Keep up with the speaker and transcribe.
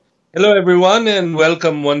Hello, everyone, and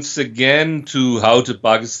welcome once again to How to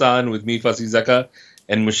Pakistan with me, Fasi Zaka,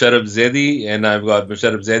 and Musharraf Zaidi. And I've got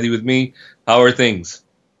Musharraf Zaidi with me. How are things?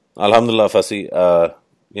 Alhamdulillah, Fasi.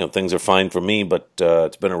 Things are fine for me, but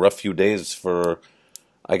it's been a rough few days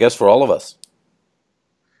I guess, for all of us.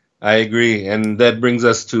 I agree. And that brings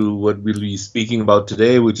us to what we'll be speaking about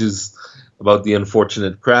today, which is about the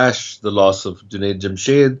unfortunate crash, the loss of Junaid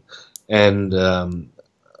Jamshed, and,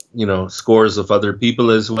 scores of other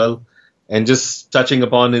people as well, and just touching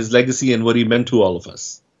upon his legacy and what he meant to all of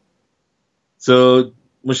us. So,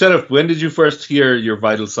 Musharraf, when did you first hear your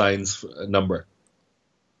vital signs number?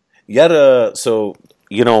 Yet, I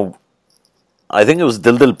think it was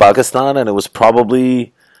Dil Pakistan, and it was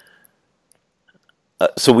probably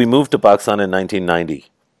so we moved to Pakistan in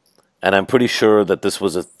 1990, and I'm pretty sure that this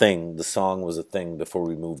was a thing. The song was a thing before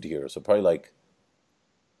we moved here, so probably like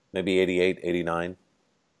maybe 88, 89.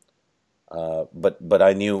 But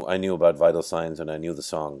I knew about Vital Signs, and I knew the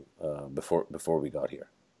song before we got here.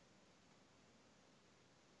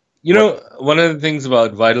 You What? know, one of the things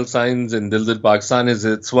about vital signs and Dil Dil Pakistan is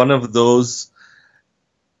it's one of those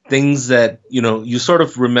things that, you sort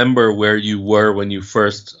of remember where you were when you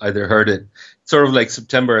first either heard it. Sort of like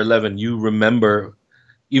September 11, you remember,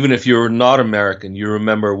 even if you're not American, you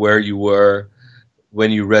remember where you were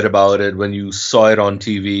when you read about it, when you saw it on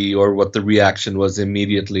TV, or what the reaction was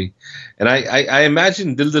immediately. And I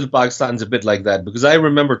imagine Dil Dil Pakistan's a bit like that because I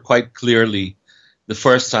remember quite clearly the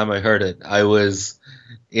first time I heard it. I was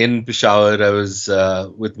in Peshawar. I was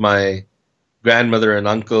with my grandmother and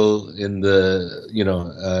uncle in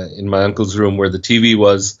in my uncle's room where the TV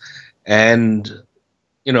was, and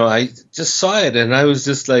I just saw it and I was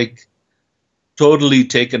just like totally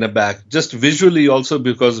taken aback, just visually also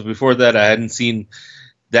because before that I hadn't seen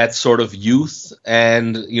that sort of youth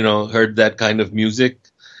and heard that kind of music,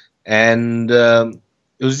 and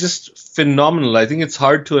it was just phenomenal. I think it's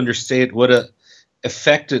hard to understate what a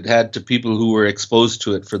effect it had to people who were exposed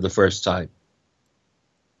to it for the first time.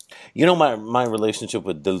 My relationship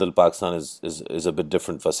with Dil Dil Pakistan is a bit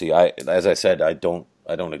different, Fasi. As I said, I don't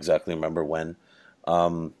exactly remember when.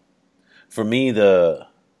 Um, for me, the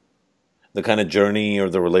kind of journey or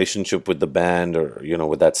the relationship with the band, or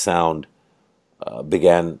with that sound,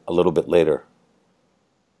 began a little bit later.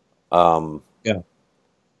 Um, Yeah.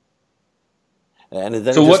 and then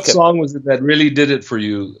it So, just what kept. song was it that really did it for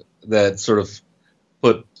you? That sort of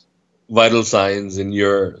put vital signs in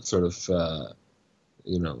your sort of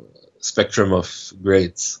you know spectrum of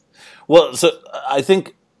greats. Well, so I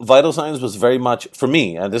think Vital Signs was very much for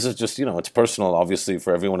me, and this is just it's personal. Obviously,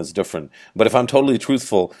 for everyone, it's different. But if I'm totally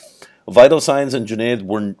truthful, Vital Signs and Junaid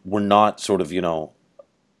were not sort of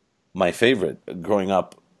my favorite growing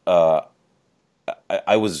up.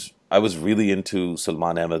 I was really into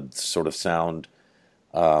Salman Ahmed's sort of sound,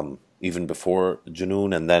 even before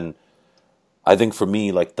Junoon, and then I think for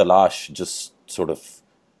me, like Talash, just sort of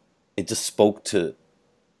it just spoke to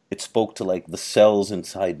like the cells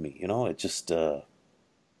inside me. It just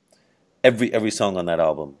every song on that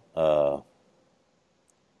album,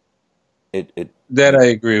 it That I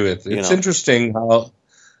agree with. you know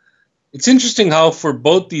It's interesting how for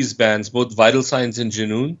both these bands, both Vital Signs and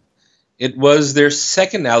Junoon, it was their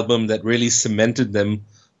second album that really cemented them,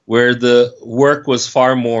 where the work was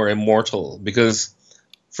far more immortal. Because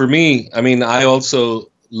for me, I mean, I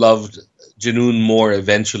also loved Junoon more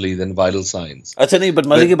eventually than Vital Signs, अच्छा नहीं but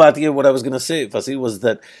but मजे की बात ये what I was gonna say Fasi was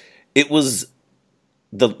that it was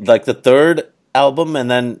the third album,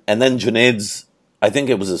 and then Junaid's, I think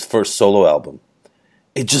it was his first solo album.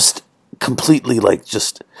 It just completely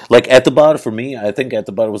just like Etibar for me. I think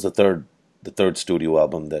Etibar was the third studio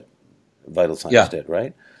album that Vital Signs yeah, did,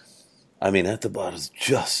 right? I mean, Etibar is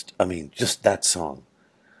just that song.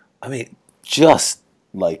 I mean, just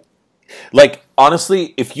like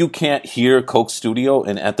honestly, if you can't hear Coke Studio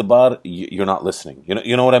in Etibar, you're not listening.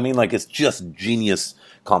 You know what I mean? Like it's just genius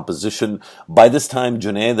composition. By this time,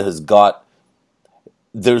 Junaid has got.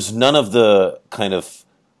 There's none of the kind of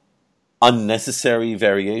unnecessary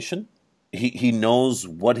variation. He knows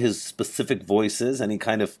what his specific voice is, and he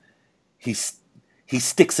he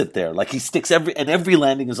sticks it there. Like he sticks every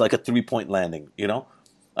landing is like a 3 point landing.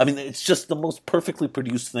 I mean, it's just the most perfectly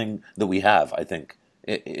produced thing that we have. I think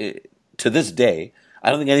to this day, I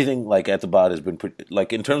don't think anything like Etibar has been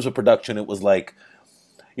like in terms of production. It was like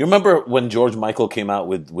you remember when George Michael came out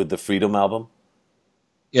with the Freedom album,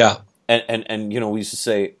 yeah. and we used to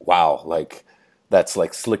say, "Wow, like that's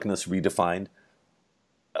like slickness redefined."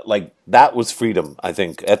 Like that was freedom. I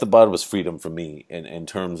think Etibar was freedom for me in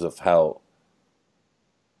terms of how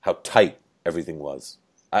tight everything was.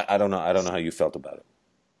 I don't know. I don't know how you felt about it.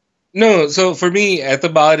 No, so for me,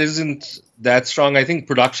 Ethabad isn't that strong. I think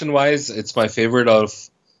production wise, it's my favorite of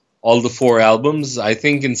all the four albums. I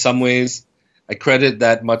think in some ways, I credit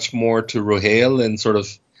that much more to Rohail and sort of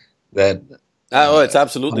that Oh, it's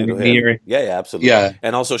absolutely Ruhail. pioneering, Yeah, yeah, absolutely. yeah,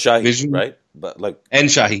 And also Shahi, vision. right? But like, And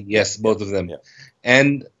Shahi, yeah, yes, yeah, both of them. yeah.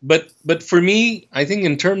 And but for me, I think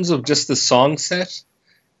in terms of just the song set,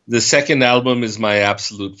 the second album is my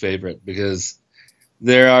absolute favorite because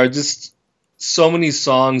there are just so many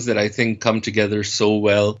songs that I think come together so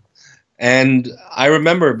well. And I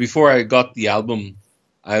remember before I got the album,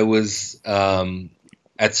 I was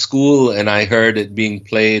at school and I heard it being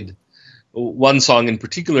played. One song in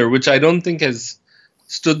particular, which I don't think has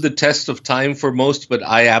stood the test of time for most, but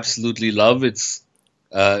I absolutely love. It's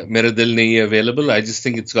Mera Dil Nahi Hai Available. I just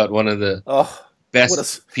think it's got one of the Oh, what a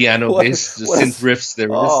best what piano-based what a synth riffs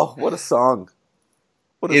there is. oh, what a song!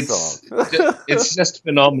 What a song! It's it's just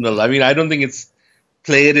phenomenal. I mean, I don't think it's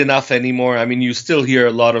played enough anymore. I mean, you still hear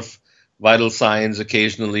a lot of Vital Signs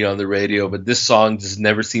occasionally on the radio, but this song just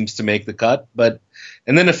never seems to make the cut. But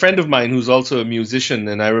and then a friend of mine who's also a musician,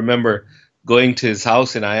 and I remember going to his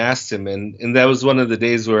house and I asked him, and that was one of the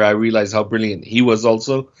days where I realized how brilliant he was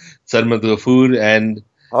also, Sarmad Ghafoor, and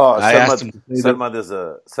Oh, I asked him to play the.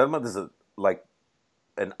 Sarmad is a like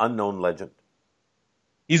an unknown legend.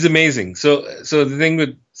 He's amazing. So the thing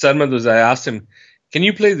with Sarmad was I asked him, can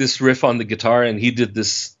you play this riff on the guitar? And he did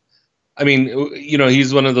this. I mean,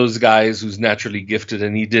 he's one of those guys who's naturally gifted,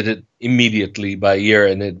 and he did it immediately by ear,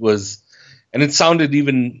 and it sounded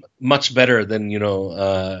even much better than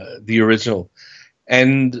the original.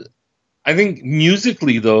 And I think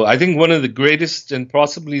musically, though, I think one of the greatest and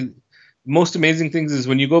possibly most amazing things is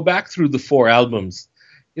when you go back through the four albums.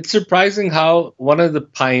 It's surprising how one of the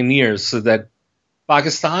pioneers, so that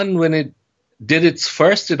Pakistan, when it did its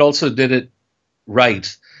first, it also did it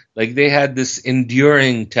right. Like they had this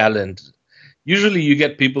enduring talent. Usually you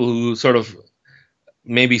get people who sort of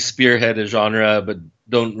maybe spearhead a genre but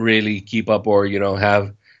don't really keep up or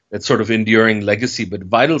have that sort of enduring legacy. But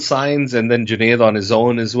Vital Signs and then Junaid on his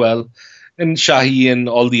own as well, and Shahi and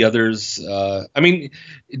all the others. I mean,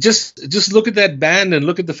 just look at that band and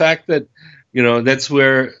look at the fact that that's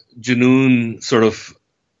where Junoon sort of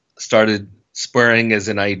started spurring as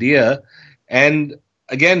an idea. And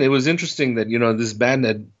again, it was interesting that this band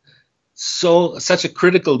had such a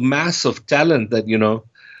critical mass of talent that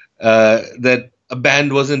that a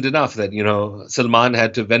band wasn't enough. That Salman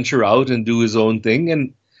had to venture out and do his own thing,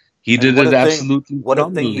 and he And did it absolutely what a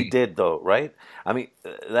thing he phenomenally. did, though, right? I mean,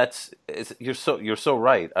 you're so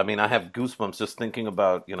right. I mean, I have goosebumps just thinking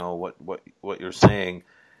about what you're saying,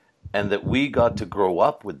 and that we got to grow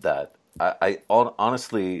up with that.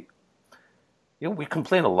 Honestly, we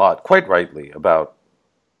complain a lot, quite rightly, about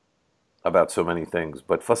so many things.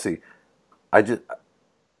 But Fussy, I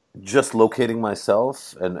just locating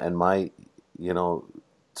myself and my you know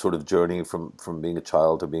sort of journey from being a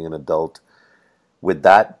child to being an adult with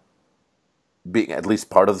that being at least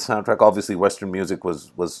part of the soundtrack. Obviously, Western music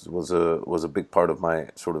was a big part of my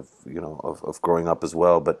sort of of growing up as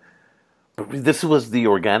well. But this was the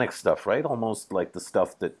organic stuff, right? Almost like the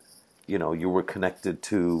stuff that you were connected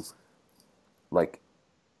to, like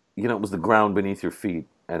it was the ground beneath your feet,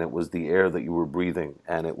 and it was the air that you were breathing,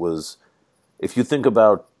 and it was if you think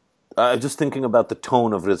about just thinking about the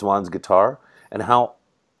tone of Rizwan's guitar and how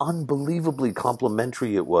unbelievably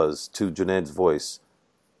complimentary it was to Junaid's voice.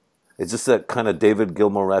 It's just that kind of David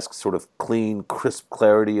Gilmour-esque sort of clean, crisp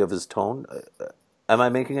clarity of his tone. Am I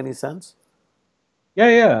making any sense? Yeah,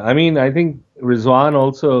 yeah. I mean, I think Rizwan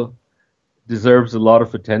also deserves a lot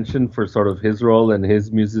of attention for sort of his role and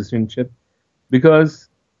his musicianship because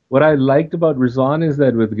what I liked about Rizwan is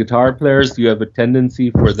that with guitar players, you have a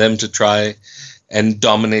tendency for them to try and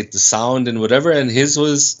dominate the sound and whatever, and his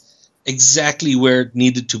was exactly where it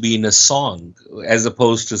needed to be in a song, as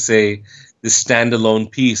opposed to say this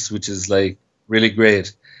standalone piece, which is like really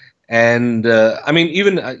great. And I mean,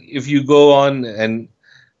 even if you go on and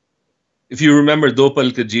if you remember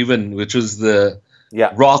Dopal Ka Jeevan, which was the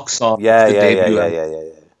Yeah, rock song of yeah, the yeah, yeah, debut yeah, album, yeah, yeah,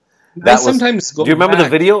 yeah. I That was. sometimes Do go you remember the back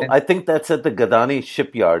video? and I think that's at the Gadani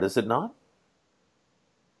shipyard, is it not?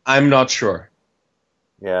 I'm not sure.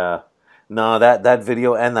 Yeah. No, that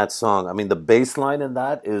video and that song. I mean, the bass line in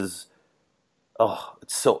that is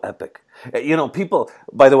it's so epic. People.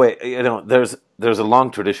 By the way, there's a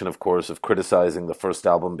long tradition, of course, of criticizing the first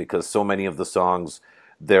album because so many of the songs,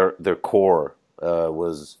 their core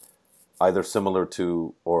was either similar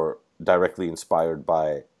to or directly inspired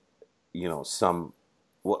by, some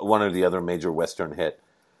one or the other major Western hit.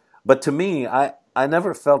 But to me, I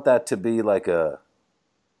never felt that to be like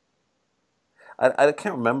I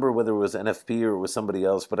can't remember whether it was NFP or it was somebody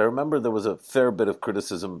else, but I remember there was a fair bit of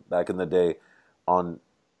criticism back in the day on.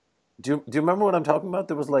 Do you remember what I'm talking about?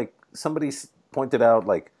 There was like pointed out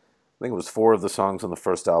like I think it was four of the songs on the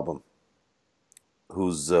first album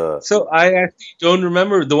whose So I actually don't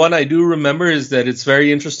remember. The one I do remember is that it's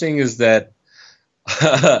very interesting is that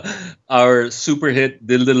our super hit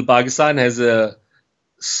Dil Dil Pakistan has a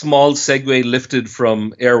small segue lifted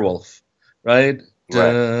from Airwolf, right?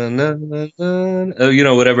 right.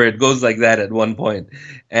 Whatever it goes like that at one point,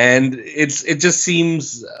 and it just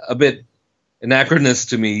seems a bit anachronous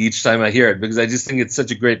to me each time I hear it because I just think it's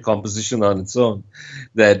such a great composition on its own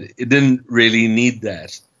that it didn't really need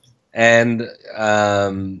that. And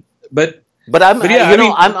but But yeah, I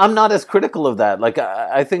mean, I'm not as critical of that. Like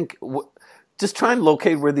I think just try and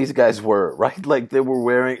locate where these guys were, right? Like they were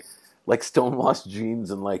wearing like stonewashed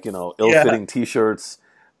jeans and like yeah. ill-fitting t-shirts,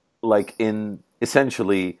 like in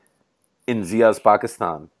essentially in Zia's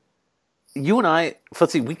Pakistan. You and I,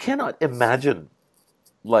 Futsi, we cannot imagine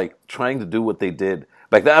like trying to do what they did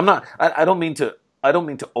back then. I don't mean to. I don't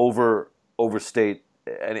mean to overstate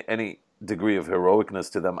any degree of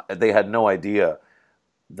heroicness to them. They had no idea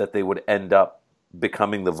that they would end up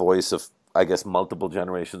becoming the voice of, I guess, multiple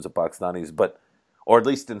generations of Pakistanis, or at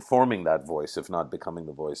least informing that voice, if not becoming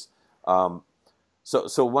the voice. Um,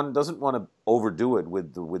 so one doesn't want to overdo it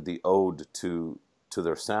with the ode to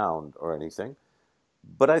their sound or anything.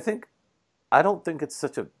 But I don't think it's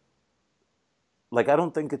such a I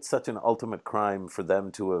don't think it's such an ultimate crime for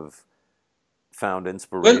them to have found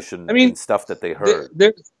Well, I inspiration in mean, stuff that they there, heard.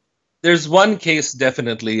 there there's one case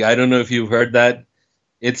definitely. I don't know if you've heard that.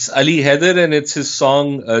 It's Ali Heather and it's his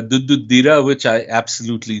song Dud Dira, which I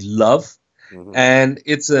absolutely love. Hmm. And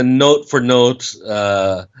it's a note for note,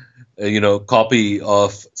 copy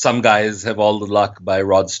of Some Guys Have All the Luck by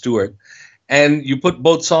Rod Stewart. And you put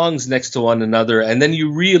both songs next to one another, and then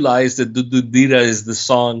you realize that Dududira is the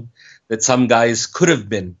song that Some Guys could have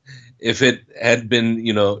been if it had been,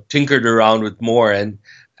 tinkered around with more. And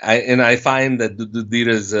I find that Dududira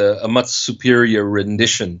is a much superior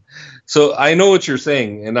rendition. So I know what you're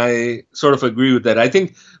saying, and I sort of agree with that. I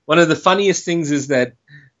think one of the funniest things is that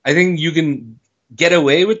I think you can get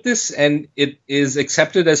away with this and it is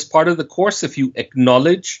accepted as part of the course if you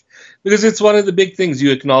acknowledge, because it's one of the big things.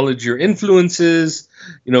 You acknowledge your influences.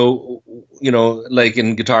 Like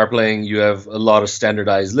in guitar playing you have a lot of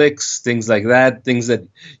standardized licks, things like that, things that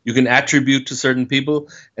you can attribute to certain people.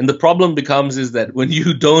 And the problem becomes is that when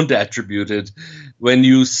you don't attribute it, when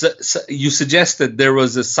you suggest that there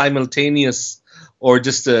was a simultaneous or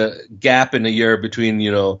just a gap in a year between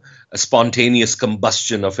a spontaneous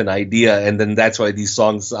combustion of an idea, and then that's why these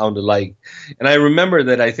songs sound alike. And I remember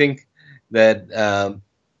that I think that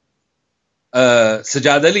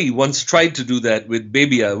Sajad Ali once tried to do that with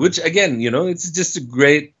Babia, which again, it's just a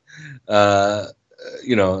great, uh,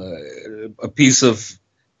 a piece of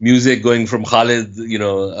music going from Khalid,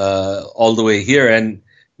 all the way here, and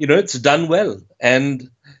it's done well. And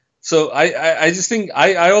so I just think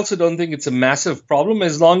I also don't think it's a massive problem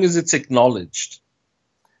as long as it's acknowledged.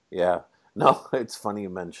 Yeah. No, it's funny you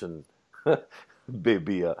mentioned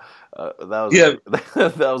Baby. That was Yeah,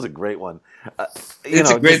 that was a great one. Uh,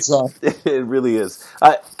 it's a great just song. it really is.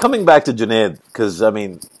 Coming back to Junaid, because I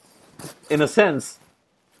mean, in a sense,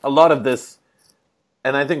 a lot of this,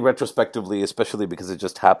 and I think retrospectively, especially because it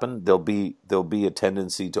just happened, there'll be a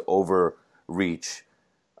tendency to overreach.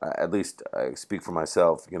 At least I speak for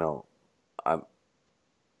myself. I'm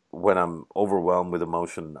when I'm overwhelmed with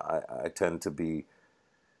emotion, I tend to be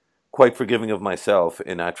quite forgiving of myself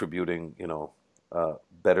in attributing,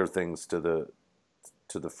 better things to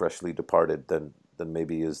the freshly departed than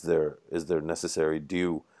maybe is their necessary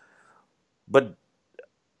due. But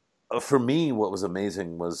for me, what was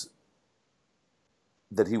amazing was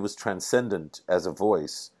that he was transcendent as a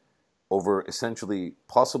voice over essentially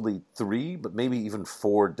possibly three, but maybe even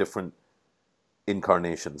four different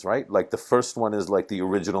incarnations, right? Like the first one is like the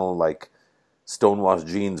original, like Stonewashed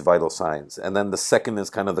Jeans Vital Signs. And then the second is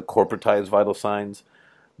kind of the corporatized Vital Signs.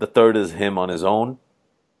 The third is him on his own,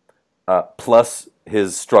 plus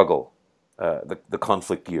his struggle, the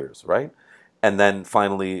conflict years, right? And then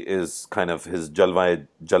finally is kind of his Jalvai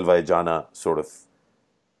Jana sort of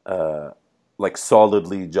like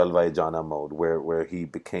solidly Jalvai Jana mode, where he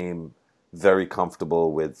became very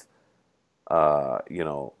comfortable with, you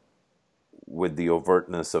know, with the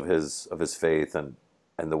overtness of his faith and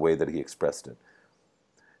the way that he expressed it.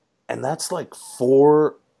 And that's like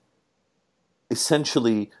four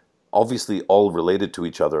essentially, obviously all related to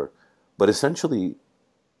each other, but essentially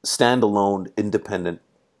standalone, independent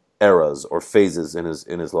eras or phases in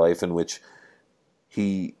his life in which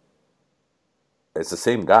he It's the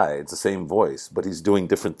same guy, it's the same voice, but he's doing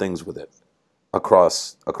different things with it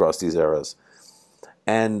across these eras.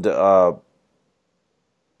 And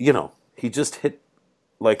he just hit,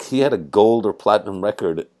 like, he had a gold or platinum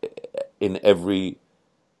record in every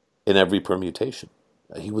permutation.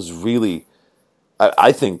 He was really,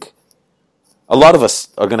 I think, a lot of us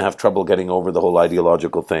are going to have trouble getting over the whole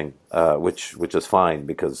ideological thing, which is fine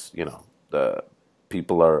because the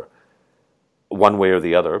people are one way or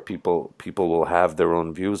the other. People will have their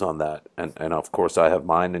own views on that, and of course I have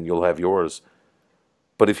mine, and you'll have yours.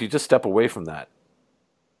 But if you just step away from that,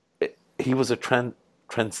 he was a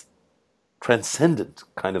transcendent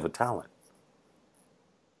kind of a talent.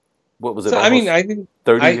 What was it? So I mean, Almost I think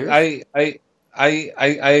 30 years.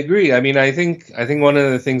 I agree. I mean, I think one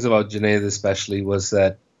of the things about Junaid especially was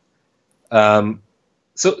that um,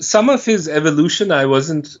 so some of his evolution I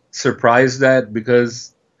wasn't surprised at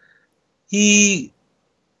because he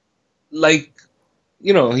like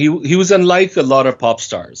he was unlike a lot of pop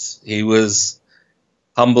stars. He was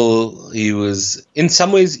humble. He was in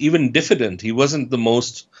some ways even diffident. He wasn't the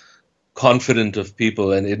most confident of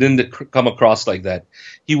people, and it didn't come across like that.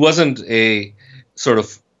 He wasn't a sort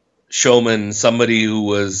of showman, somebody who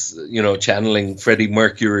was, channeling Freddie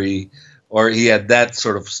Mercury, or he had that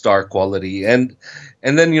sort of star quality. And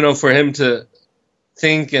then, for him to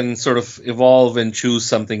think and sort of evolve and choose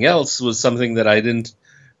something else was something that I didn't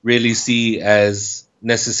really see as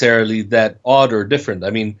necessarily that odd or different. I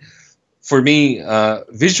mean, for me,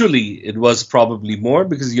 visually, it was probably more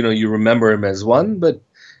because you remember him as one, but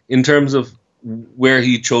in terms of where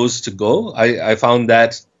he chose to go, I found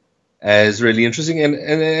that as really interesting.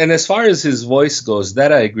 And as far as his voice goes,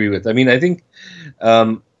 that I agree with. I mean, I think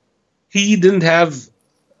um, he didn't have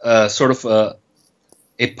sort of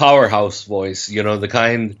a powerhouse voice, the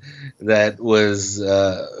kind that was,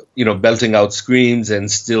 belting out screams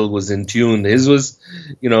and still was in tune. His was,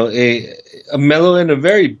 a mellow and a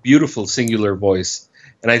very beautiful singular voice.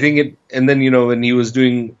 And I think and then, when he was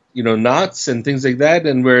doing, knots and things like that,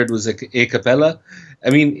 and where it was a cappella, I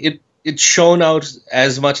mean, it shone out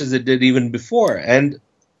as much as it did even before. And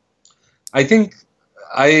I think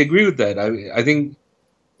I agree with that. I think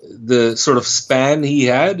the sort of span he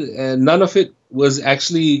had, and none of it was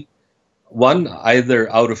actually one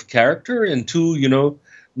either out of character, and two,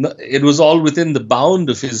 it was all within the bound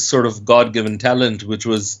of his sort of God-given talent, which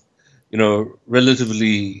was,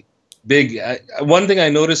 relatively big. One thing I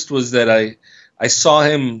noticed was that I saw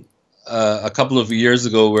him a couple of years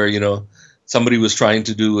ago, where somebody was trying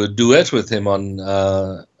to do a duet with him on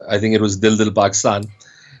I think it was Dil Dil Pakistan,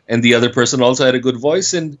 and the other person also had a good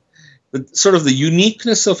voice, and sort of the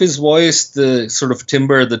uniqueness of his voice, the sort of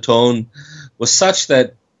timbre, the tone, was such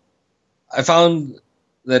that I found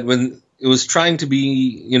that when it was trying to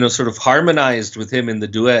be, sort of harmonized with him in the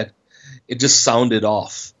duet, it just sounded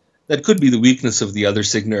off. That could be the weakness of the other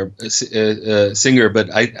singer,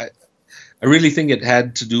 but I really think it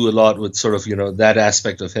had to do a lot with sort of, that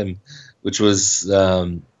aspect of him, which was,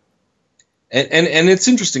 and it's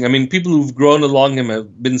interesting. I mean, people who've grown along him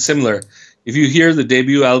have been similar. If you hear the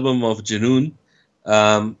debut album of Junoon,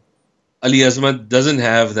 Ali Azmat doesn't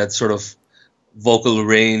have that sort of vocal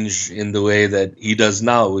range in the way that he does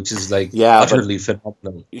now, which is like Yeah, but utterly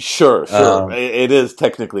phenomenal. sure, Um, it is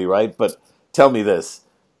technically right. But tell me this: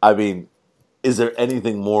 I mean, is there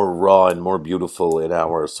anything more raw and more beautiful in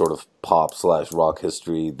our sort of pop slash rock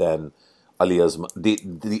history than Ali Azmat,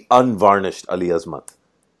 the unvarnished Ali Azmat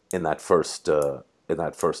in that first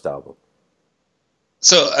album?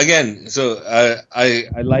 so again,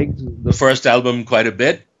 I liked the first album quite a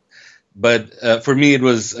bit, but for me it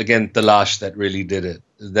was again Talash that really did it.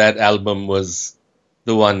 That album was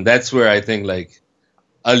the one. That's where I think like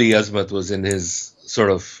Ali Azmat was in his sort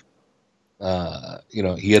of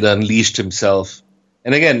he had unleashed himself.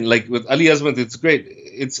 And again, like with Ali Azmat, it's great.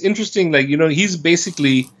 It's interesting, like he's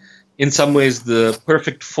basically in some ways the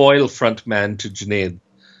perfect foil frontman to Junaid.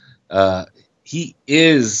 Uh, he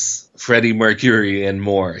is Freddie Mercury and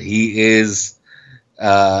more. He is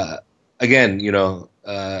uh, again,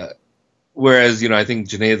 whereas I think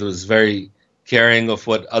Junaid was very caring of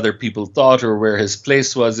what other people thought or where his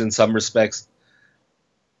place was in some respects.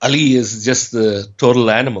 Ali is just the total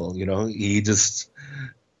animal. He just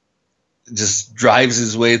drives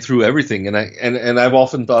his way through everything. And I've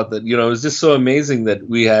often thought that it's just so amazing that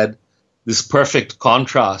we had this perfect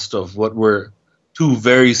contrast of what were two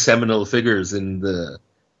very seminal figures in the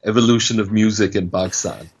evolution of music in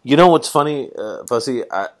Pakistan. You know what's funny, Fuzzy?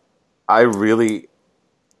 I really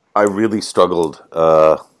I really struggled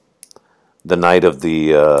the night of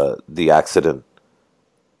the accident.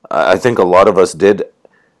 I think a lot of us did.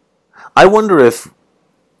 I wonder if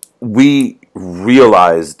we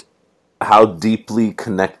realized how deeply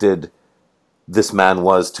connected this man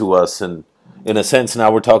was to us. And in a sense,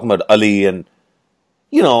 now we're talking about Ali. And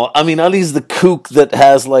I mean, Ali's the kook that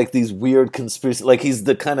has like these weird conspiracy, like he's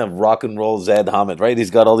the kind of rock and roll Zed Hamid, right?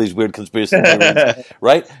 He's got all these weird conspiracy theories,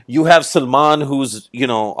 right? You have Salman, who's,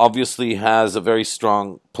 obviously has a very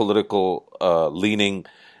strong political leaning.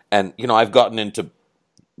 And, I've gotten into,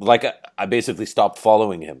 like, I basically stopped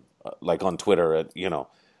following him, like on Twitter,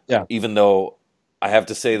 Yeah. even though I have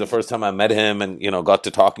to say the first time I met him and, got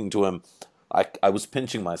to talking to him, I was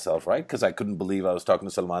pinching myself, right? Because I couldn't believe I was talking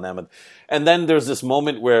to Salman Ahmed. And then there's this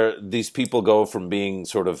moment where these people go from being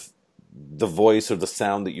sort of the voice or the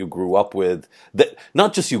sound that you grew up with, that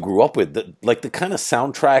not just you grew up with, like the kind of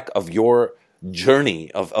soundtrack of your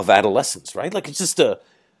journey of adolescence, right? Like it's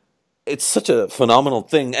such a phenomenal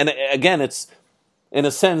thing. And again, it's, in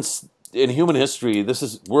a sense, in human history,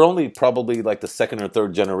 we're only probably like the second or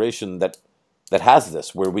third generation that has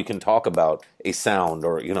this, where we can talk about a sound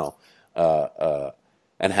or,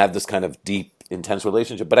 and have this kind of deep, intense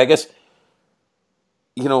relationship. But I guess,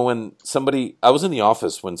 when I was in the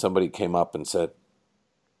office when somebody came up and said,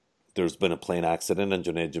 there's been a plane accident and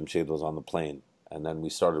Junaid Jamshed was on the plane. And then we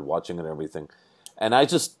started watching it and everything. And I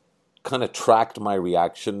just kind of tracked my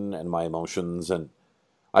reaction and my emotions. And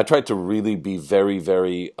I tried to really be very,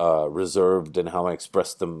 very reserved in how I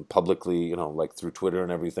expressed them publicly, like through Twitter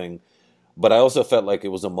and everything. But I also felt like it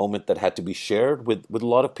was a moment that had to be shared with a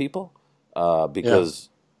lot of people. Because,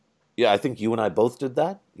 I think you and I both did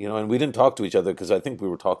that, and we didn't talk to each other because I think we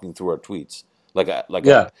were talking through our tweets.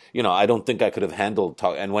 I don't think I could have handled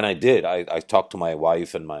talk. And when I did, I talked to my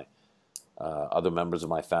wife and my other members of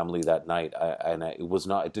my family that night.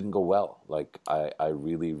 It didn't go well. Like I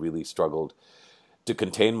really, really struggled to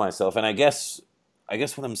contain myself. And I guess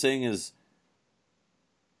what I'm saying is,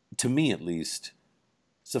 to me at least,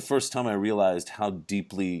 it's the first time I realized how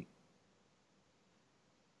deeply,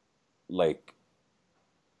 like,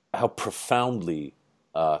 how profoundly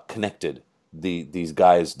connected these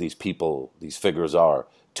guys, these people, these figures are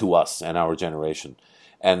to us and our generation.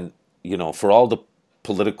 And, for all the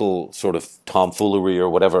political sort of tomfoolery or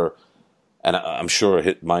whatever, and I'm sure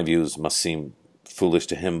my views must seem foolish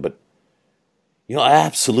to him, but, I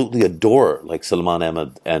absolutely adore, like, Salman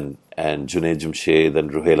Ahmed and Junaid Jamshed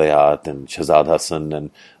and Ruhail Hayat and Shahzad Hassan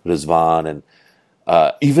and Rizwan and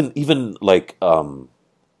even like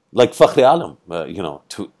Fakhri Alam,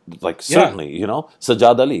 certainly,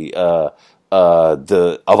 Sajjad Ali,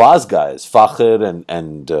 the Awaz guys, Fakhir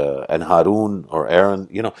and Harun or Aaron,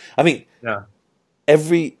 I mean,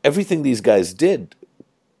 everything these guys did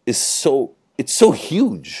is it's so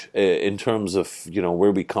huge in terms of,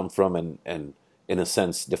 where we come from and in a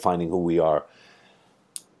sense defining who we are.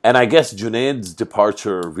 And I guess Junaid's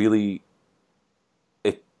departure really,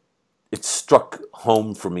 it struck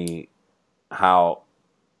home for me how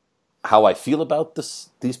I feel about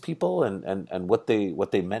these people and what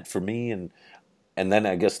they meant for me, and then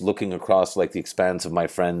I guess looking across like the expanse of my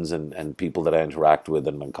friends and people that I interact with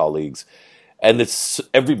and my colleagues, and it's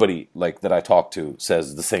everybody like that I talk to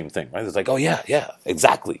says the same thing, right? It's like, oh yeah,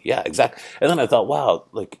 exactly, and then I thought, wow,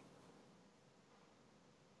 like.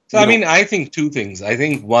 So I mean, I think two things. I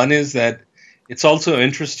think one is that it's also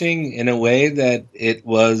interesting in a way that it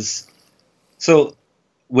was so.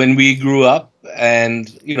 When we grew up and,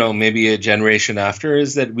 maybe a generation after,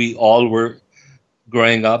 is that we all were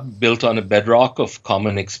growing up built on a bedrock of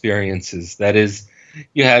common experiences. That is,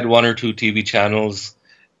 you had one or two TV channels.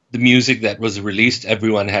 The music that was released,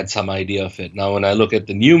 everyone had some idea of it. Now, when I look at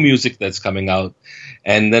the new music that's coming out,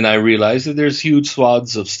 and then I realize that there's huge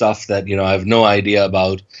swaths of stuff that, I have no idea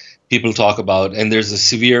about, people talk about, and there's a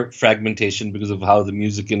severe fragmentation because of how the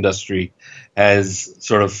music industry has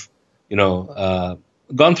sort of,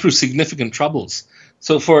 gone through significant troubles.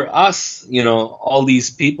 So for us, all these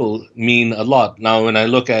people mean a lot. Now, when I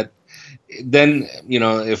look at, then,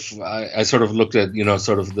 if I sort of looked at,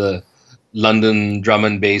 sort of the London drum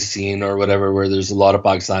and bass scene or whatever, where there's a lot of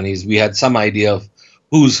Pakistanis, we had some idea of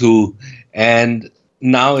who's who, and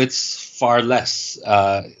now it's far less.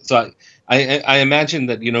 So I imagine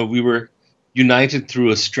that, we were united through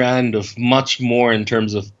a strand of much more in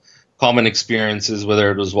terms of common experiences,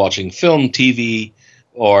 whether it was watching film, TV,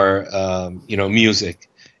 or music,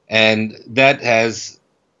 and that has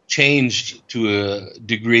changed to a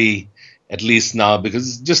degree, at least now,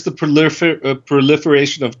 because just the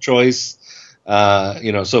proliferation of choice,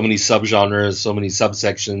 so many subgenres, so many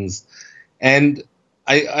subsections, and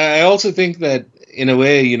I also think that in a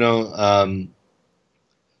way, when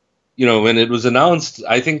it was announced,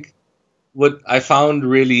 I think what I found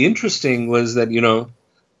really interesting was that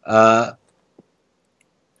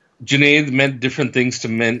Junaid meant different things to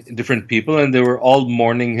different people, and they were all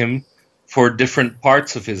mourning him for different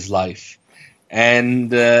parts of his life.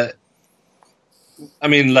 And I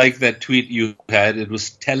mean, like that tweet you had, it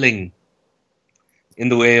was telling in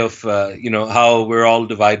the way of how we're all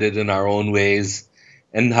divided in our own ways,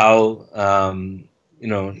 and how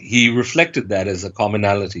he reflected that as a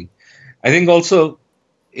commonality. I think also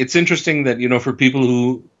it's interesting that for people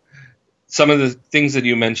who, some of the things that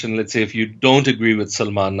you mentioned, let's say if you don't agree with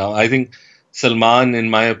Salman now, I think Salman, in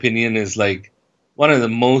my opinion, is like one of the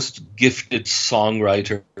most gifted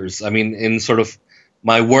songwriters. I mean, in sort of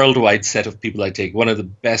my worldwide set of people I take, one of the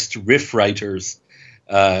best riff writers.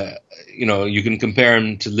 You can compare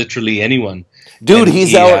him to literally anyone. Dude,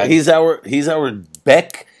 he's our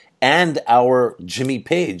Beck and our Jimmy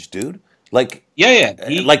Page, dude. Like, yeah,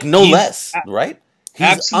 like no less, right? He's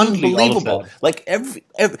absolutely unbelievable. Like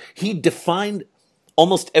he defined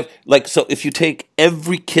almost like, so if you take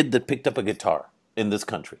every kid that picked up a guitar in this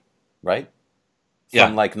country, right?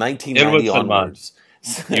 From like 1990 onwards.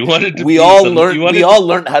 You wanted to we all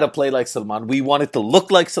learned how to play like Salman. We wanted to look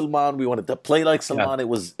like Salman. We wanted to play like Salman.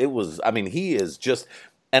 Yeah. It was. I mean, he is just,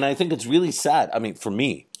 and I think it's really sad. I mean, for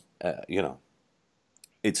me,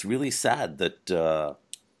 it's really sad that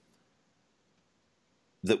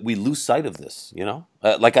that we lose sight of this.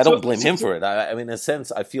 Like I don't blame him for it. I mean, in a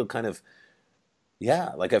sense, I feel kind of.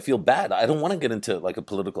 Yeah, like I feel bad. I don't want to get into like a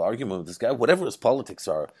political argument with this guy, whatever his politics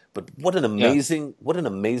are. But what an amazing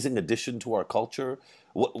addition to our culture.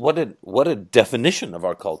 What a definition of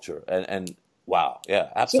our culture. And wow, yeah,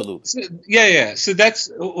 absolutely. So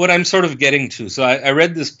that's what I'm sort of getting to. So I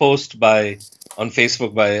read this post on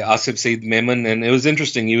Facebook by Asif Saeed Memon, and it was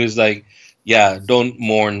interesting. He was like, "Yeah, don't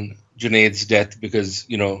mourn Junaid's death because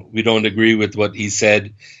we don't agree with what he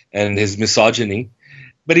said and his misogyny."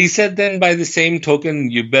 But he said then, by the same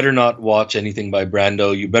token, you better not watch anything by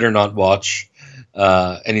Brando. You better not watch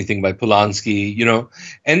anything by Polanski,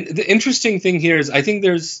 And the interesting thing here is I think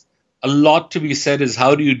there's a lot to be said is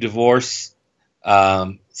how do you divorce,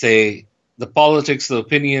 say, the politics, the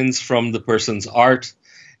opinions from the person's art?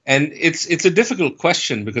 And it's a difficult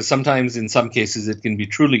question because sometimes in some cases it can be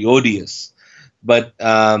truly odious. But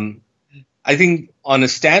I think on a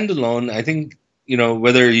standalone, I think,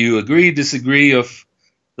 whether you agree, disagree of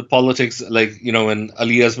the politics, like when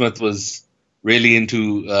Ali Azmat was really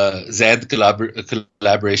into Zaid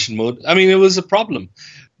collaboration mode. I mean, it was a problem,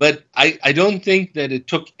 but I don't think that it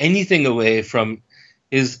took anything away from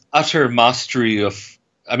his utter mastery of.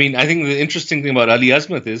 I mean, I think the interesting thing about Ali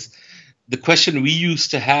Azmat is the question we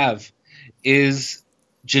used to have is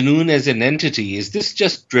Junoon as an entity. Is this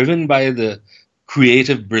just driven by the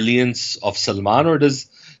creative brilliance of Salman, or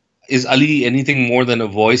is Ali anything more than a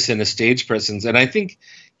voice and a stage presence? And I think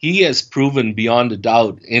he has proven beyond a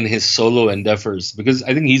doubt in his solo endeavors because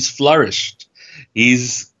I think he's flourished.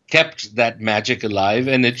 He's kept that magic alive,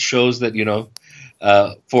 and it shows that,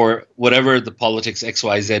 for whatever the politics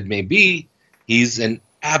XYZ may be, he's an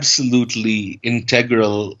absolutely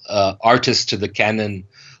integral artist to the canon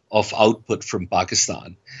of output from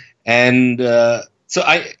Pakistan. And so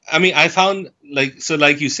I found,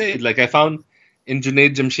 like you said, I found in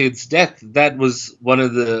Junaid Jamshed's death, that was one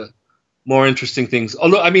of the more interesting things.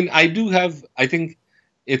 Although, I think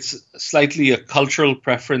it's slightly a cultural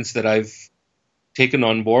preference that I've taken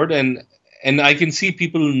on board, and I can see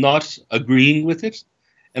people not agreeing with it,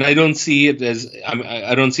 and I don't see it as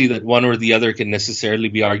I don't see that one or the other can necessarily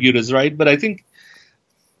be argued as right. But I think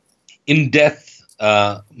in death,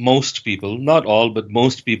 most people, not all, but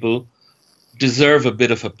most people deserve a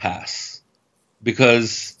bit of a pass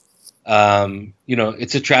because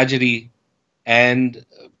it's a tragedy, and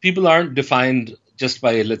people aren't defined just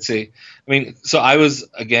by, let's say, so I was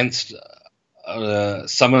against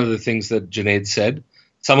some of the things that Junaid said,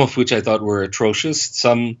 some of which I thought were atrocious,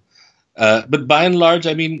 but by and large,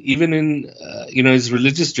 even in, his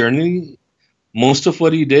religious journey, most of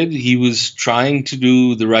what he did, he was trying to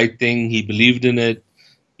do the right thing. He believed in it.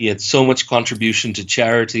 He had so much contribution to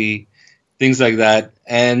charity, things like that.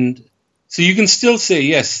 And so you can still say,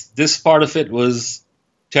 yes, this part of it was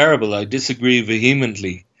terrible. I disagree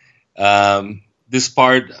vehemently. This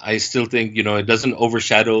part, I still think, it doesn't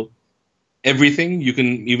overshadow everything. You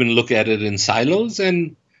can even look at it in silos.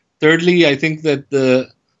 And thirdly, I think that the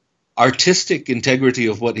artistic integrity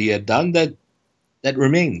of what he had done, that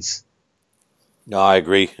remains. No, I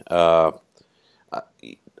agree.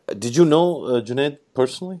 Did you know Junaid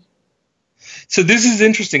personally? So this is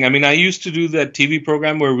interesting. I used to do that TV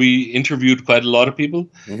program where we interviewed quite a lot of people,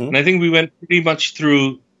 and I think we went pretty much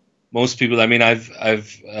through most people. I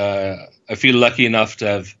feel lucky enough to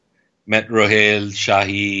have met Rohail,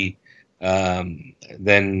 Shahi,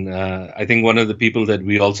 Then I think one of the people that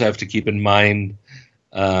we also have to keep in mind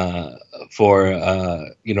uh, for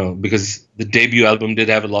because the debut album did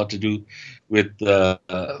have a lot to do with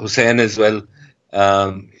Hussein as well.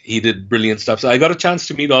 He did brilliant stuff. So I got a chance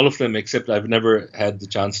to meet all of them, except I've never had the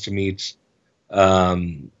chance to meet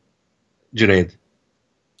um, Junaid.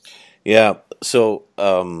 Yeah. So,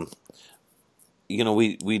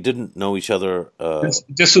 we didn't know each other.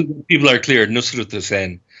 Just so that people are clear, Nusrat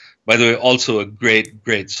Hussain, by the way, also a great,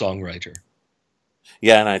 great songwriter.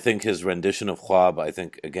 Yeah, and I think his rendition of Khwab, I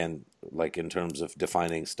think, again, like in terms of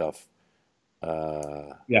defining stuff,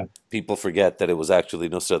 uh, Yeah. people forget that it was actually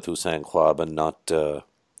Nusrat who sang Khwab and not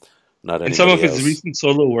And some of anybody his else. recent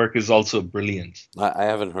solo work is also brilliant. I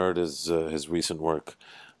haven't heard his recent work,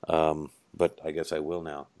 but I guess I will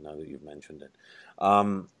now that you've mentioned it.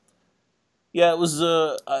 Um, yeah, it was.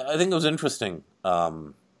 I think it was interesting.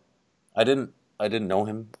 I didn't I didn't know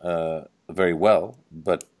him very well,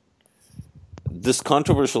 but this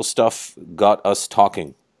controversial stuff got us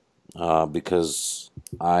talking because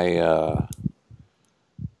I, uh,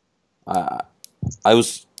 I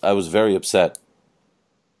I was very upset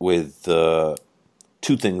with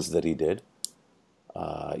two things that he did.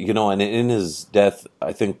 And in his death,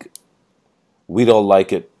 I think we'd all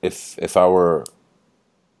like it if our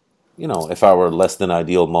if our less than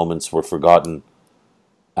ideal moments were forgotten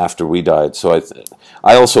after we died. So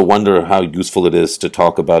I also wonder how useful it is to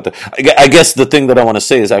talk about that. I guess the thing that I want to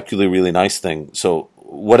say is actually a really nice thing. So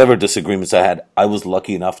whatever disagreements I had, I was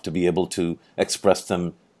lucky enough to be able to express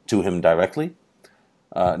them to him directly,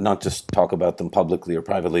 not just talk about them publicly or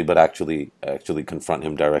privately, but actually confront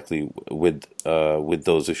him directly with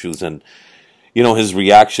those issues. And his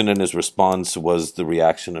reaction and his response was the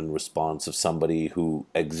reaction and response of somebody who,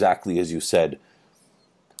 exactly as you said,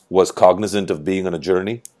 was cognizant of being on a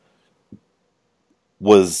journey,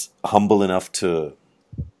 was humble enough to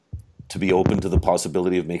be open to the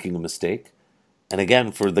possibility of making a mistake. And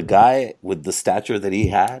again, for the guy with the stature that he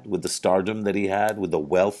had, with the stardom that he had, with the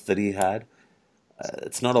wealth that he had,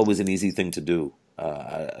 it's not always an easy thing to do.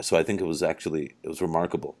 So I think it was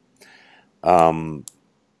remarkable. Um,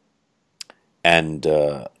 and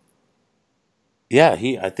Yeah,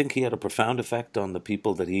 I think he had a profound effect on the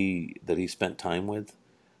people that he spent time with.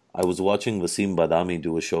 I was watching Wasim Badami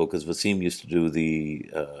do a show because Wasim used to do the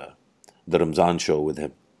Ramzan show with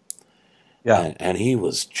him, Yeah. and he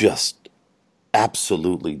was just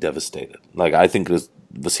absolutely devastated. Like I think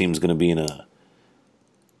Wasim's going to be in a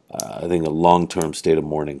long term state of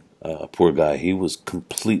mourning. Poor guy, he was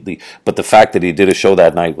completely. But the fact that he did a show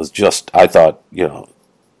that night was just, I thought,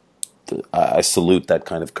 I salute that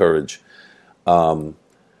kind of courage.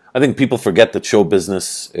 I think people forget that show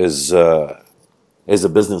business is a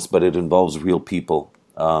business, but it involves real people.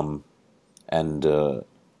 And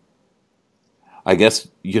I guess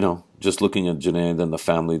just looking at Junaid and the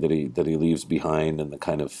family that he leaves behind, and the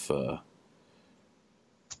kind of,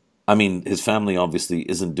 I mean, his family obviously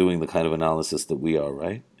isn't doing the kind of analysis that we are,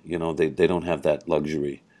 right? They don't have that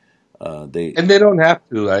luxury. They And they don't have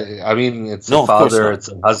to. I mean, it's a No, of course father, not. it's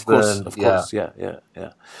a Of husband. Yeah. course, yeah, yeah,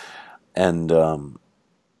 yeah. And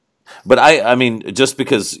But I mean, just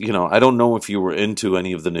because I don't know if you were into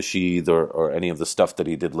any of the nasheed or any of the stuff that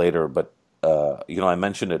he did later, but I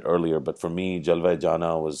mentioned it earlier. But for me, Jalwa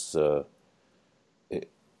Jana was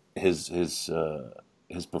his his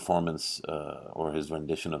his performance or his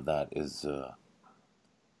rendition of that is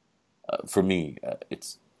for me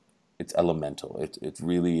it's elemental. It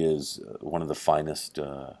really is one of the finest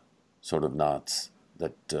sort of knots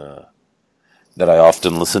that I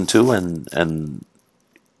often listen to, and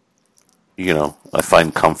I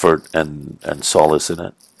find comfort and solace in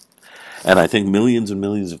it. And I think millions and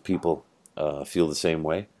millions of people feel the same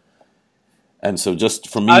way. And so, just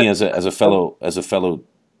for I, me, as a fellow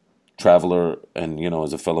traveler, and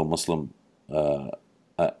as a fellow Muslim,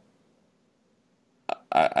 I,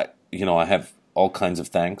 I have all kinds of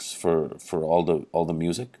thanks for all the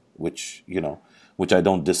music, which I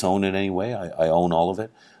don't disown in any way. I own all of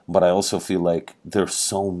it, but I also feel like there's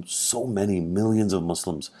so many millions of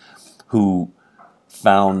Muslims who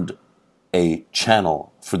found a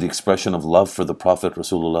channel for the expression of love for the Prophet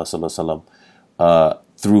Rasulullah Sallallahu Alaihi Wasallam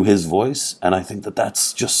through his voice, and I think that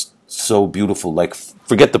that's just so beautiful. Like,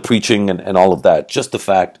 forget the preaching and all of that. Just the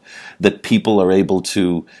fact that people are able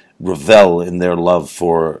to revel in their love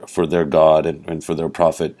for their God and for their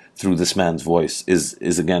Prophet through this man's voice is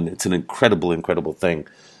again, it's an incredible thing.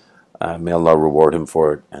 May Allah reward him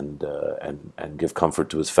for it and give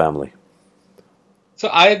comfort to his family. so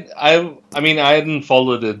I mean, I hadn't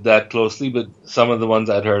followed it that closely, but some of the ones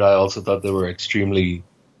I'd heard, I also thought they were extremely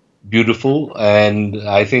beautiful, and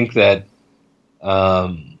I think that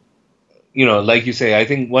Um, like you say, I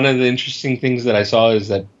think one of the interesting things that I saw is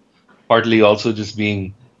that partly also just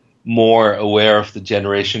being more aware of the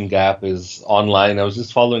generation gap is online. I was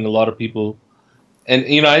just following a lot of people,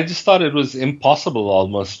 and I just thought it was impossible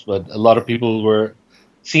almost, but a lot of people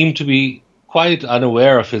seemed to be quite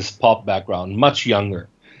unaware of his pop background, much younger,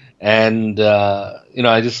 and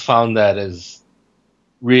I just found that as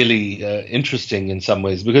really interesting in some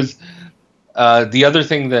ways because the other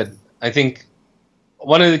thing that I think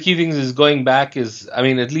one of the key things is going back is, I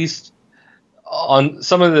mean, at least on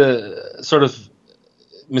some of the sort of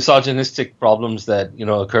misogynistic problems that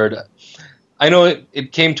occurred. I know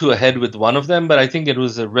it came to a head with one of them, but I think it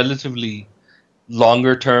was a relatively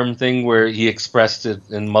longer term thing where he expressed it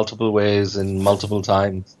in multiple ways and multiple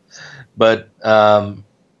times. But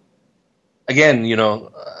again,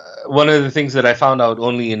 one of the things that I found out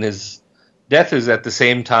only in his death is at the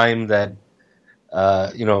same time that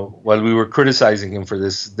while we were criticizing him for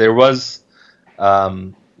this, there was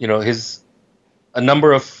his a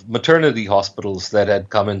number of maternity hospitals that had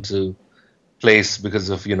come into place because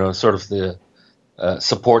of sort of the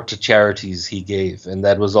support to charities he gave, and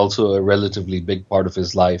that was also a relatively big part of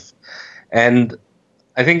his life. And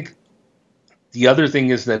I think the other thing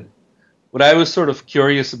is that what I was sort of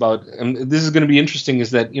curious about, and this is going to be interesting,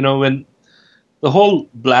 is that when the whole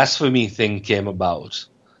blasphemy thing came about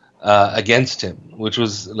against him, which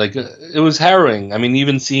was like it was harrowing. I mean,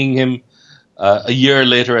 even seeing him a year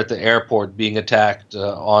later at the airport being attacked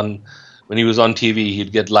on when he was on TV,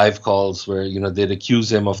 he'd get live calls where they'd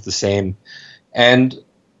accuse him of the same. And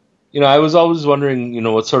I was always wondering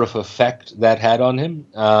what sort of effect that had on him.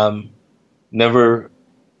 Never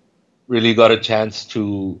really got a chance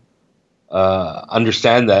to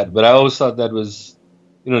understand that, but I always thought that was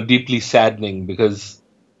deeply saddening because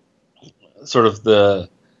sort of the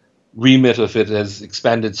remit of it has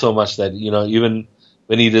expanded so much that even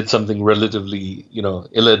when he did something relatively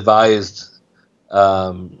ill-advised,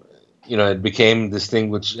 it became this thing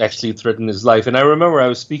which actually threatened his life. And I remember I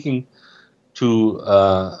was speaking to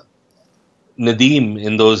Nadeem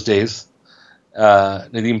in those days,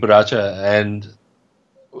 Nadeem Paracha, and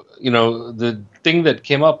the thing that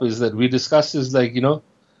came up is that we discussed is like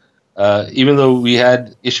even though we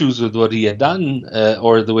had issues with what he had done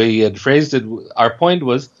or the way he had phrased it, our point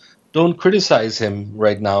was don't criticize him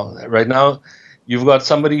right now. Right now, you've got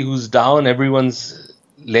somebody who's down, everyone's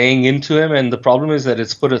laying into him, and the problem is that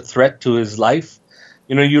it's put a threat to his life.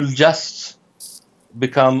 You'll just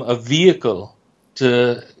become a vehicle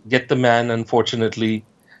to get the man, unfortunately,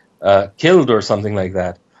 killed or something like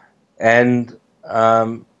that. And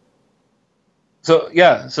so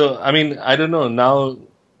I mean, I don't know now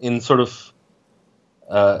in sort of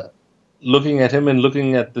uh, looking at him and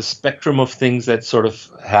looking at the spectrum of things that sort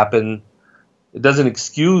of happen, it doesn't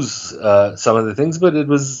excuse some of the things, but it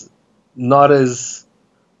was not as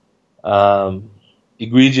um,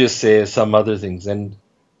 egregious, say, as some other things. And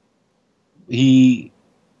he,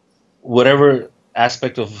 whatever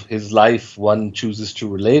aspect of his life one chooses to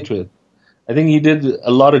relate with, I think he did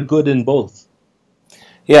a lot of good in both.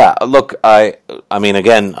 Yeah, look, I mean,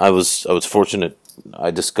 again, I was fortunate.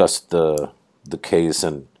 I discussed the case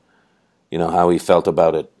and how he felt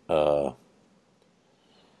about it, and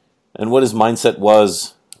what his mindset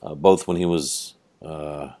was, both when he was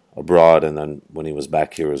abroad and then when he was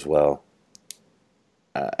back here as well.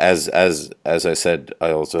 As I said,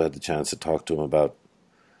 I also had the chance to talk to him about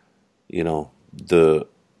the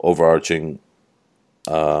overarching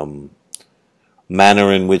manner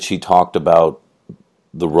in which he talked about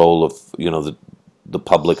the role of the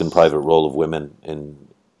public and private role of women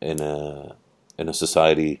in a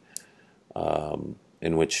society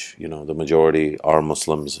in which the majority are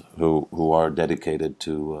Muslims who are dedicated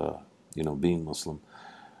to being Muslim.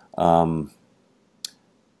 And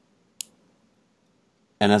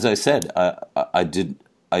as I said,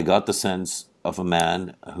 I got the sense of a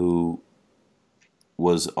man who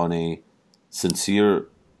was on a sincere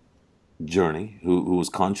journey, who was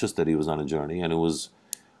conscious that he was on a journey, and who was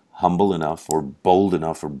humble enough or bold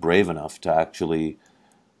enough or brave enough to actually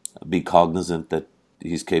be cognizant that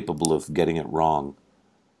he's capable of getting it wrong.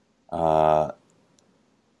 I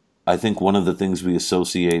think one of the things we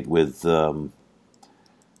associate with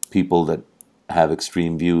people that have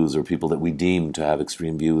extreme views, or people that we deem to have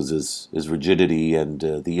extreme views, is rigidity and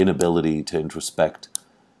the inability to introspect.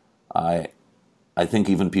 I think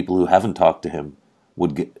even people who haven't talked to him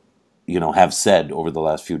would have said over the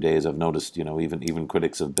last few days. I've noticed, even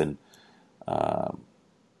critics have been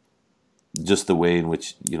just the way in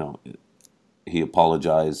which he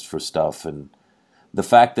apologized for stuff, and the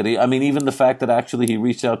fact that even the fact that actually he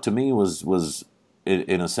reached out to me was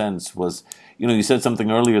in a sense, was, you said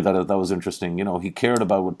something earlier that was interesting. He cared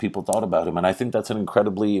about what people thought about him, and I think that's an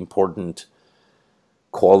incredibly important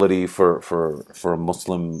quality for a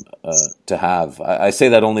Muslim to have. I say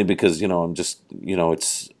that only because I'm just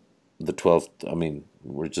it's the 12th. I mean,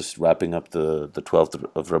 we're just wrapping up the 12th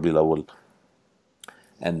of Rabiul Awwal,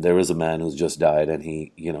 and there is a man who's just died, and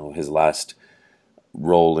he his last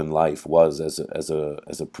role in life was as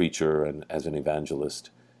a preacher and as an evangelist,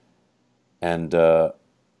 and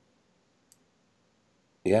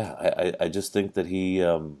yeah, I just think that he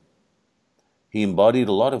embodied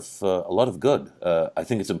a lot of good. I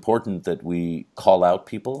think it's important that we call out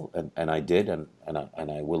people, and I did, and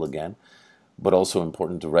I will again. But also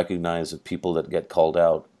important to recognize that people that get called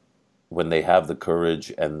out, when they have the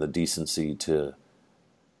courage and the decency to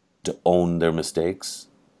own their mistakes,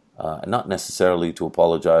 not necessarily to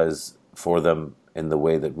apologize for them in the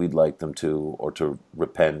way that we'd like them to, or to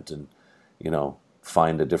repent and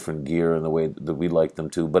find a different gear in the way that we'd like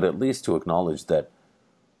them to, but at least to acknowledge that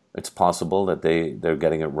it's possible that they're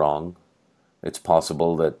getting it wrong. It's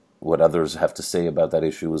possible that what others have to say about that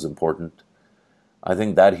issue is important. I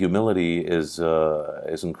think that humility is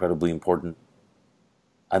incredibly important.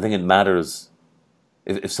 I think it matters.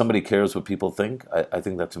 If somebody cares what people think, I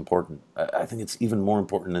think that's important. I think it's even more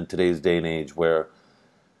important in today's day and age, where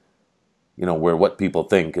where what people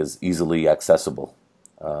think is easily accessible.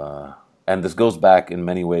 And this goes back in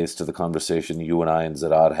many ways to the conversation you and I and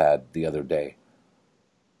Zadad had the other day.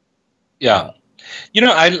 Yeah.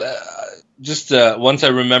 I just once I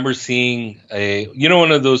remember seeing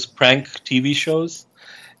one of those prank TV shows,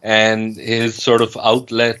 and his sort of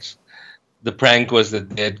outlet, the prank was that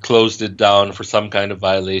they had closed it down for some kind of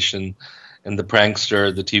violation, and the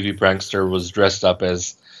TV prankster, was dressed up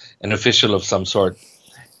as an official of some sort.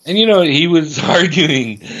 And, he was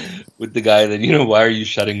arguing with the guy that, why are you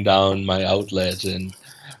shutting down my outlet?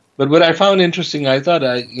 But what I found interesting, I thought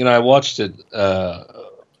I watched it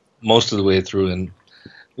most of the way through, and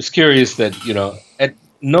was curious that, at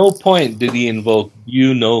no point did he invoke,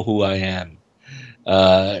 "You know who I am,"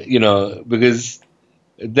 because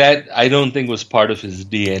that, I don't think, was part of his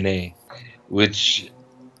DNA, which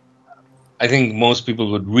I think most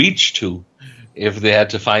people would reach to if they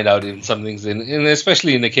had to find out in some things, and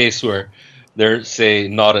especially in the case where they're, say,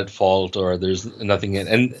 not at fault, or there's nothing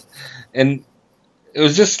in, and it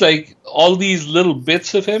was just like all these little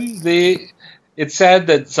bits of him. It's sad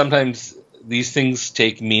that sometimes these things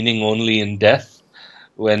take meaning only in death,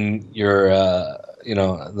 when you're,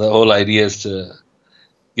 the whole idea is to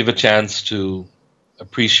give a chance to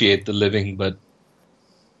appreciate the living. But,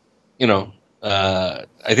 I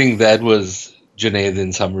think that was Junaid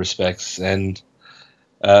in some respects. And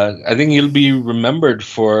I think he'll be remembered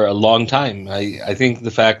for a long time. I think the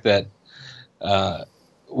fact that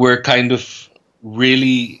we're kind of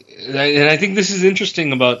really, and I think this is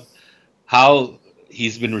interesting about how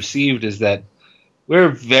he's been received, is that we're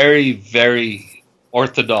very, very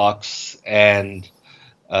orthodox and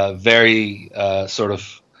very sort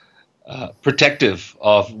of protective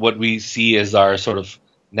of what we see as our sort of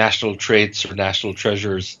national traits or national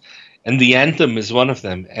treasures. And the anthem is one of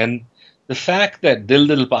them. And the fact that Dil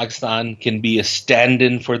Dil Pakistan can be a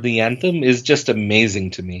stand-in for the anthem is just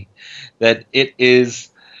amazing to me. That it is,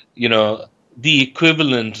 the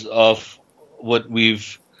equivalent of what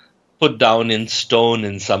we've put down in stone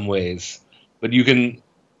in some ways. But you can,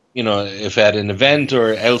 if at an event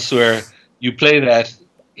or elsewhere you play that,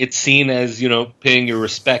 it's seen as, paying your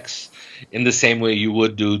respects in the same way you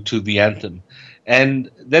would do to the anthem. And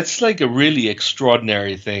that's like a really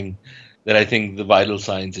extraordinary thing that I think the Vital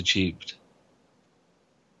Signs achieved.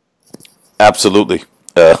 Absolutely.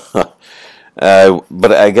 But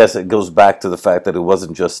I guess it goes back to the fact that it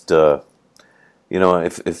wasn't just, if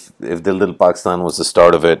the Little Pakistan was the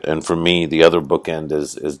start of it, and for me the other bookend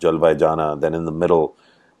is Jalwai Jana, then in the middle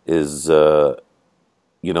is that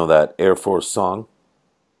Air Force song.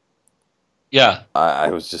 Yeah. I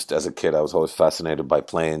was just, as a kid, I was always fascinated by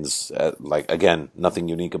planes. Again, nothing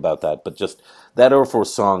unique about that, but just that Air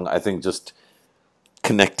Force song, I think, just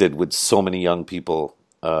connected with so many young people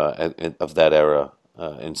of that era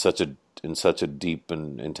in such a deep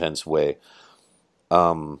and intense way.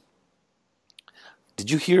 Did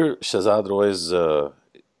you hear Shahzad Roy's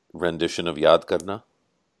rendition of Yaad Karna?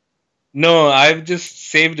 No, I've just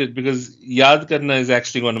saved it because Yaad Karna is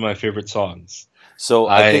actually one of my favorite songs. So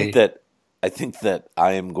I think that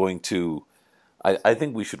I am going to. I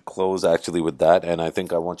think we should close actually with that, and I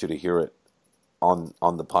think I want you to hear it on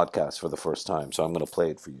the podcast for the first time. So I'm going to play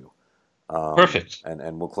it for you. Perfect.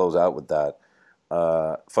 And we'll close out with that.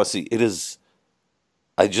 Fussy, it is.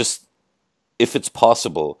 If it's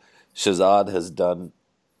possible, Shazad has done.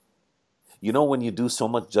 You know, when you do so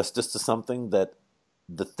much justice to something that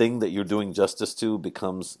the thing that you're doing justice to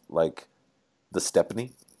becomes like the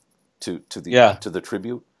Stepney Yeah, to the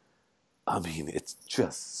tribute. I mean, it's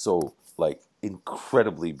just so like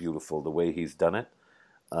incredibly beautiful the way he's done it.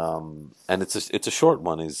 And it's a short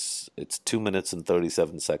one. It's 2 minutes and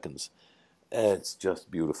 37 seconds. It's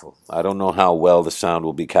just beautiful. I don't know how well the sound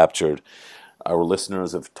will be captured. Our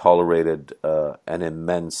listeners have tolerated an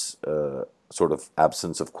immense sort of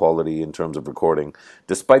absence of quality in terms of recording,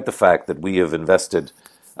 despite the fact that we have invested,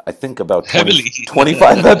 I think about heavily.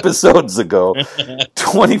 25 episodes ago.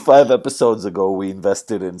 25 episodes ago, we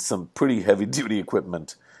invested in some pretty heavy duty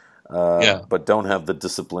equipment, Yeah, but don't have the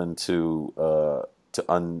discipline to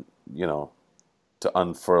you know, to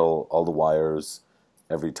unfurl all the wires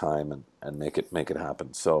every time and make it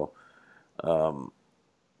happen. So,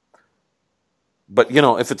 but you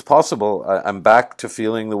know, if it's possible, I'm back to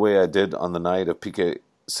feeling the way I did on the night of PK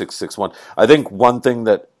 661. I think one thing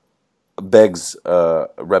that begs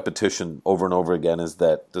repetition over and over again is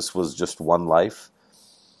that this was just one life,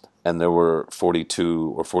 and there were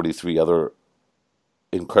 42 or 43 other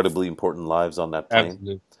incredibly important lives on that plane.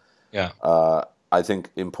 absolutely. Yeah, I think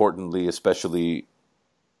importantly, especially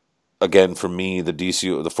again for me, the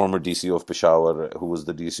DCO, the former DCO of Peshawar, who was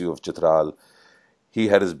the DCO of Chitral, he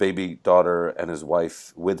had his baby daughter and his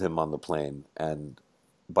wife with him on the plane, and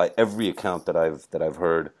by every account that I've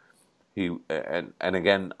heard, he and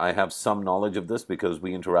again I have some knowledge of this because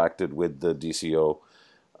we interacted with the DCO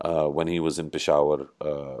when he was in Peshawar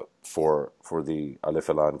for the Alif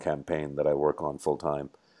Elan campaign that I work on full time.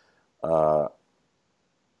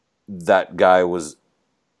 That guy was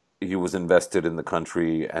he was invested in the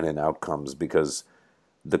country and in outcomes because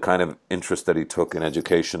the kind of interest that he took in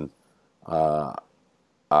education, uh,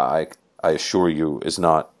 I I assure you, is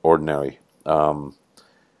not ordinary.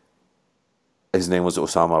 His name was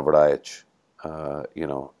Osama Baraich, you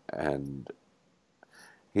know, and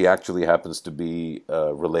he actually happens to be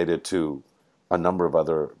related to a number of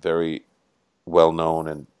other very well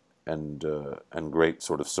known and great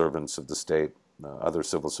sort of servants of the state, other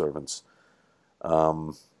civil servants.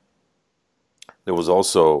 Um, there was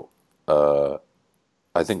also, I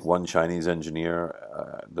think, one Chinese engineer.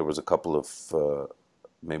 There was a couple of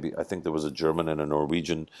maybe I think there was a German and a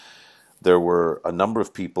Norwegian. There were a number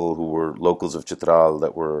of people who were locals of Chitral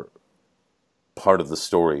that were part of the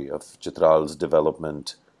story of Chitral's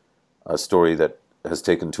development, a story that has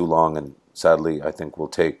taken too long and sadly I think will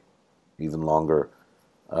take even longer.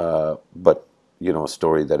 But you know, a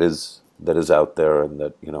story that is out there and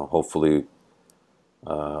that you know hopefully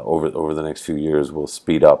over the next few years will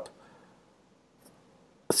speed up.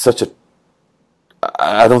 Such a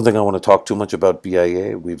I don't think I want to talk too much about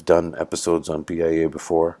BIA. We've done episodes on BIA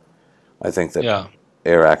before. I think that yeah,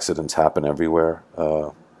 air accidents happen everywhere,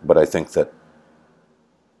 but I think that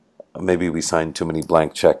maybe we signed too many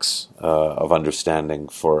blank checks of understanding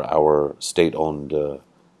for our state-owned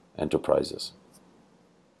enterprises.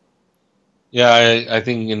 yeah. I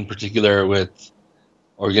think in particular with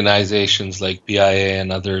organizations like PIA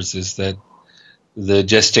and others is that the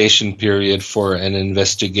gestation period for an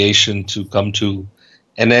investigation to come to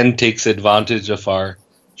an end takes advantage of our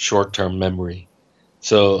short-term memory.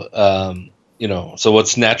 So, so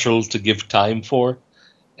what's natural to give time for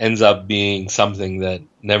ends up being something that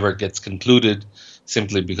never gets concluded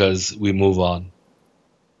simply because we move on.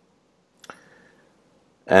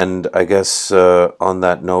 And I guess on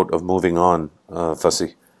that note of moving on,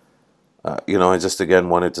 Fussy, you know, I just again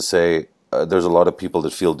wanted to say there's a lot of people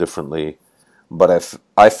that feel differently, but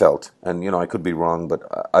I felt, and you know, I could be wrong, but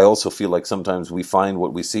I also feel like sometimes we find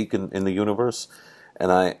what we seek in the universe,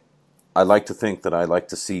 and I like to think that I like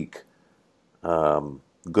to seek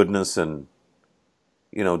goodness and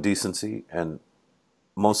you know decency, and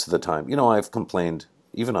most of the time, you know, I've complained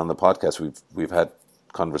even on the podcast. We've had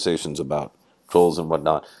conversations about trolls and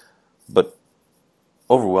whatnot, but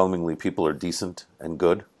overwhelmingly people are decent and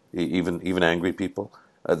good. Even angry people,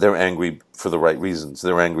 they're angry for the right reasons.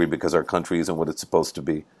 They're angry because our country isn't what it's supposed to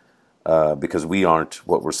be, because we aren't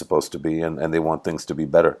what we're supposed to be, and they want things to be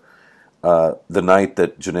better. The night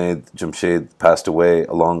that Junaid Jamshed passed away,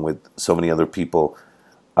 along with so many other people,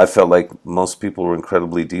 I felt like most people were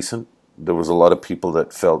incredibly decent. There was a lot of people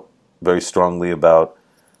that felt very strongly about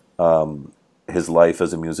his life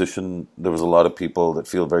as a musician. There was a lot of people that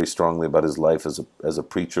feel very strongly about his life as a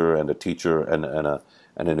preacher and a teacher and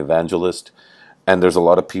an evangelist. And there's a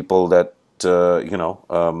lot of people that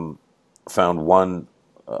found one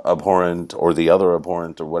abhorrent or the other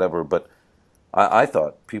abhorrent or whatever. But I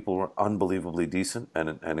thought people were unbelievably decent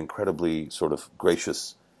and incredibly sort of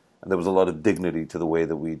gracious and there was a lot of dignity to the way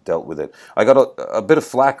that we dealt with it. I got a bit of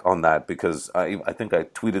flack on that because I think I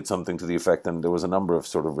tweeted something to the effect, and there was a number of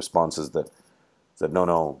sort of responses that said,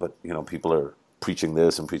 no, but people are preaching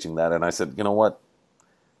this and preaching that, and I said, you know what,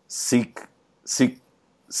 seek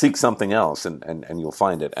something else, and you'll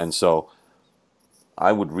find it. And so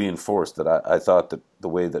I would reinforce that I thought that the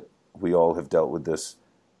way that we all have dealt with this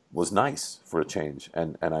was nice for a change,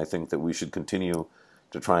 and I think that we should continue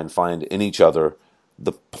to try and find in each other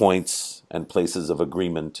the points and places of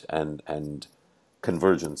agreement and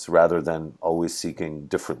convergence, rather than always seeking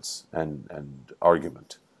difference and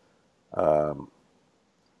argument.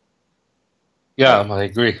 Yeah, I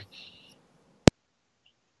agree.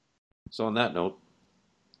 So on that note,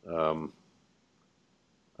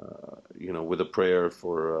 with a prayer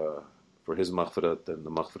for his maghfirat and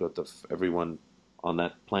the maghfirat of everyone on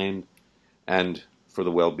that plane, and for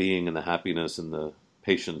the well-being and the happiness and the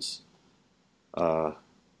patience for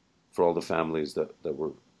all the families that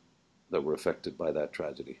were affected by that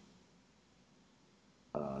tragedy.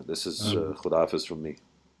 This is Khuda Hafiz from me.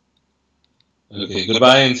 Okay,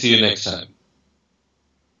 goodbye and see you next time.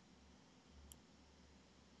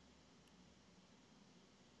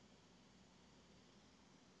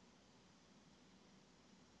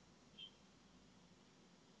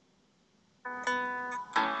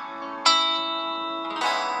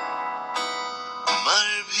 मर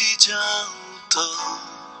भी जाऊं तो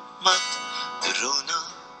मत रोना,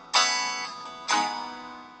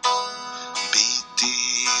 बीती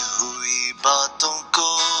हुई बातों को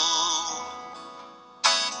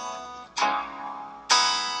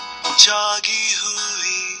जागी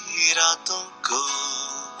हुई रातों को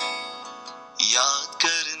याद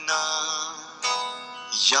करना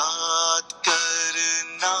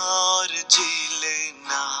और जी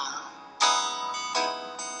लेना।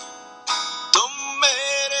 तुम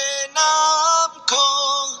मेरे नाम को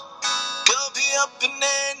कभी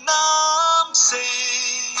अपने नाम से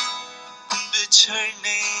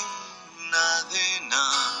बिछड़ने ना देना।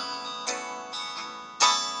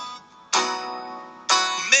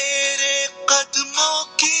 मेरे कदमों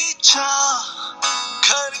की चाह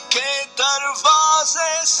घर के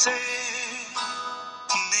दरवाजे से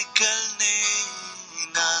निकलने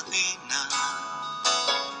ना देना।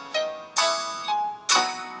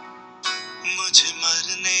 मुझे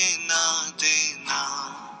मरने ना देना।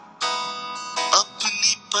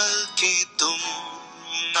 अपनी पलकें तुम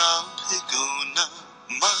ना भिगोना,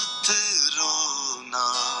 मत रोना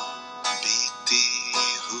बीती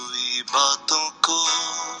हुई बातों को,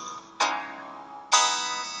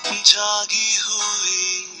 जागी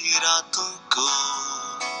हुई रातों को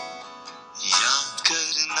याद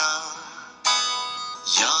करना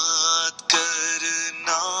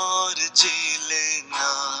और जी लेना।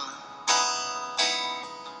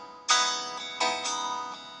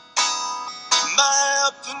 मैं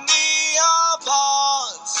अपनी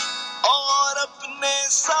आवाज और अपने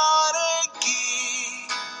सारे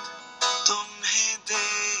गीत तुम्हें दे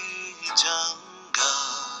जाऊंगा।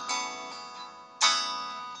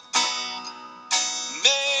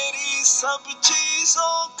 मेरी सब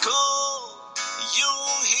चीजों को यूं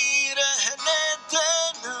ही रहने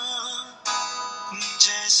देना,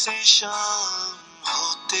 जैसे शाम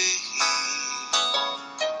होते ही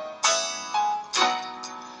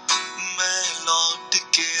मैं लौट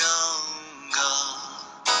के आऊंगा।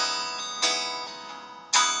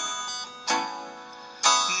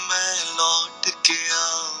 मैं लौट के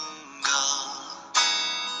आऊंगा।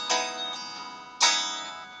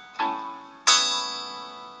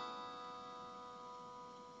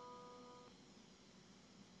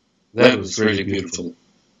 That was really beautiful.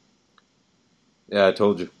 Yeah, I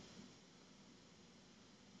told you.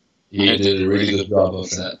 You did a really good job of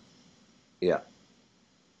that. Yeah.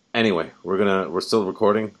 Anyway, we're still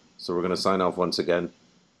recording, so we're gonna sign off once again.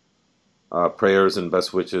 Prayers and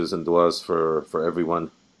best wishes and duas for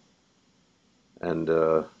everyone, and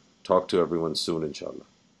talk to everyone soon, inshallah.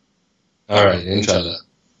 All right, inshallah.